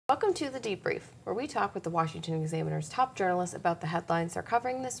Welcome to the Debrief, where we talk with the Washington Examiner's top journalists about the headlines they're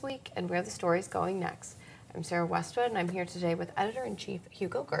covering this week and where the story's going next. I'm Sarah Westwood, and I'm here today with Editor-in-Chief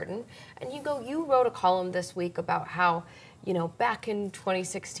Hugo Gurdon. And Hugo, you wrote a column this week about how, back in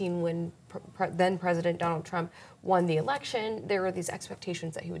 2016 when then President Donald Trump won the election, there were these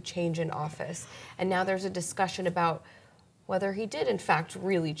expectations that he would change in office. And now there's a discussion about whether he did, in fact,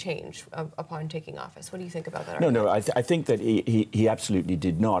 really change upon taking office. What do you think about that? No, I think that he absolutely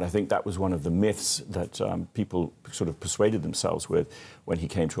did not. I think that was one of the myths that people sort of persuaded themselves with when he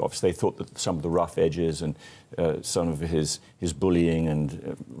came to office. They thought that some of the rough edges and some of his bullying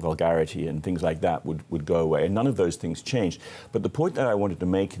and vulgarity and things like that would go away. And none of those things changed. But the point that I wanted to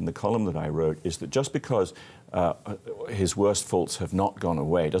make in the column that I wrote is that just because his worst faults have not gone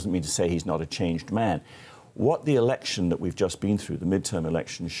away doesn't mean to say he's not a changed man. What the election that we've just been through, the midterm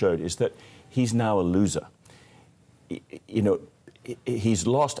election, showed is that he's now a loser. He's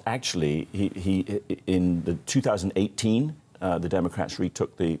lost, actually. In the 2018, the Democrats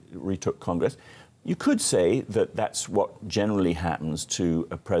retook Congress. You could say that that's what generally happens to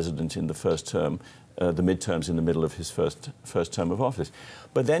a president in the first term, the midterms in the middle of his first term of office.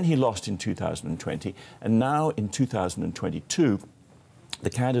 But then he lost in 2020, and now in 2022, the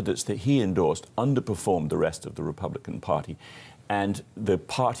candidates that he endorsed underperformed the rest of the Republican Party, and the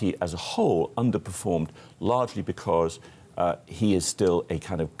party as a whole underperformed largely because he is still a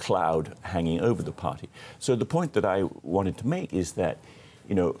kind of cloud hanging over the party. So the point that I wanted to make is that,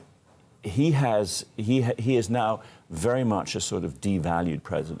 he is now very much a sort of devalued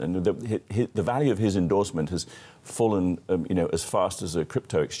president. The value of his endorsement has fallen, as fast as a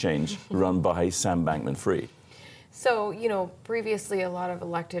crypto exchange run by Sam Bankman-Fried. So, previously a lot of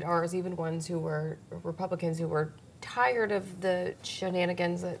elected Rs, even ones who were Republicans who were tired of the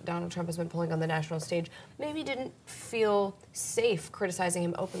shenanigans that Donald Trump has been pulling on the national stage, maybe didn't feel safe criticizing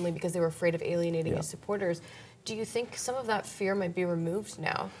him openly because they were afraid of alienating his supporters. Do you think some of that fear might be removed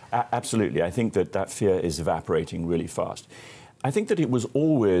now? Absolutely. I think that fear is evaporating really fast. I think that it was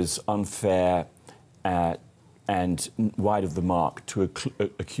always unfair and wide of the mark to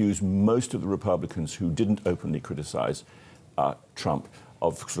accuse most of the Republicans who didn't openly criticize Trump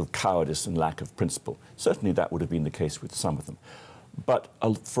of sort of cowardice and lack of principle. Certainly that would have been the case with some of them. But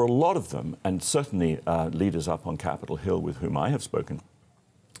for a lot of them, and certainly leaders up on Capitol Hill with whom I have spoken,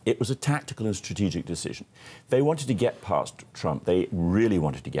 it was a tactical and strategic decision. They wanted to get past Trump. They really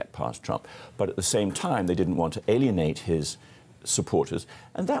wanted to get past Trump. But at the same time, they didn't want to alienate his supporters,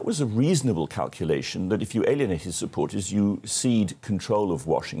 and that was a reasonable calculation that if you alienate his supporters, you cede control of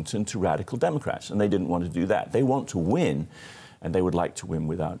Washington to radical Democrats, and they didn't want to do that. They want to win, and they would like to win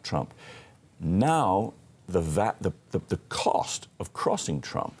without Trump. Now, the cost of crossing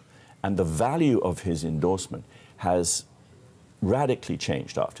Trump and the value of his endorsement has radically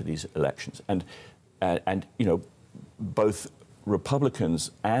changed after these elections, and both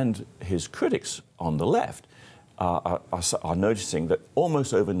Republicans and his critics on the left are noticing that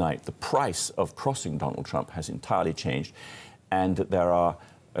almost overnight the price of crossing Donald Trump has entirely changed, and that there are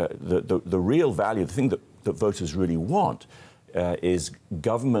the real value, the thing that voters really want, is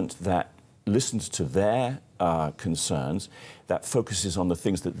government that listens to their concerns, that focuses on the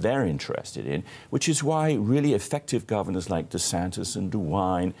things that they're interested in, which is why really effective governors like DeSantis and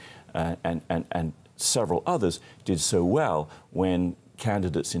DeWine and several others did so well when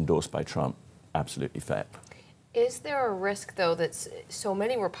candidates endorsed by Trump absolutely failed. Is there a risk, though, that so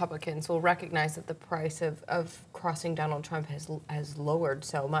many Republicans will recognize that the price of crossing Donald Trump has lowered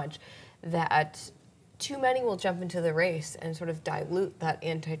so much that too many will jump into the race and sort of dilute that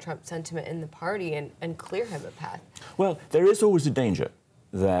anti-Trump sentiment in the party and clear him a path? Well, there is always a danger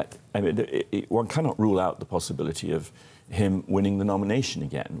that, one cannot rule out the possibility of him winning the nomination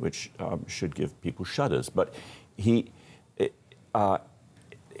again, which should give people shudders. But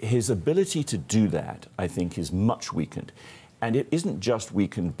his ability to do that, I think, is much weakened. And it isn't just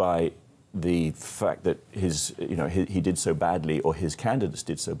weakened by the fact that he did so badly, or his candidates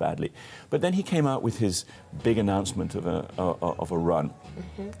did so badly, but then he came out with his big announcement of a run,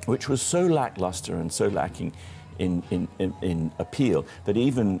 which was so lackluster and so lacking in appeal that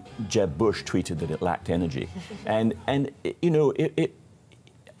even Jeb Bush tweeted that it lacked energy. And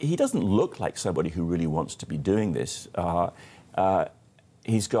he doesn't look like somebody who really wants to be doing this.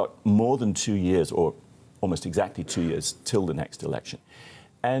 He's got more than 2 years, or almost exactly 2 years, till the next election,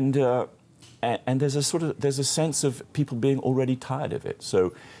 and there's a sense of people being already tired of it.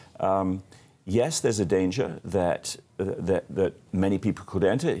 So, yes, there's a danger that many people could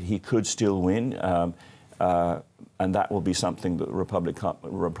enter. He could still win, and that will be something that the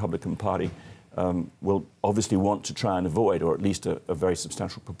Republican Party will obviously want to try and avoid, or at least a very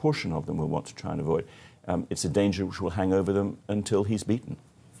substantial proportion of them will want to try and avoid. It's a danger which will hang over them until he's beaten.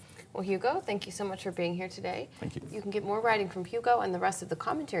 Well, Hugo, thank you so much for being here today. Thank you. You can get more writing from Hugo and the rest of the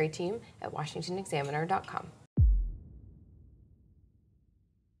commentary team at washingtonexaminer.com.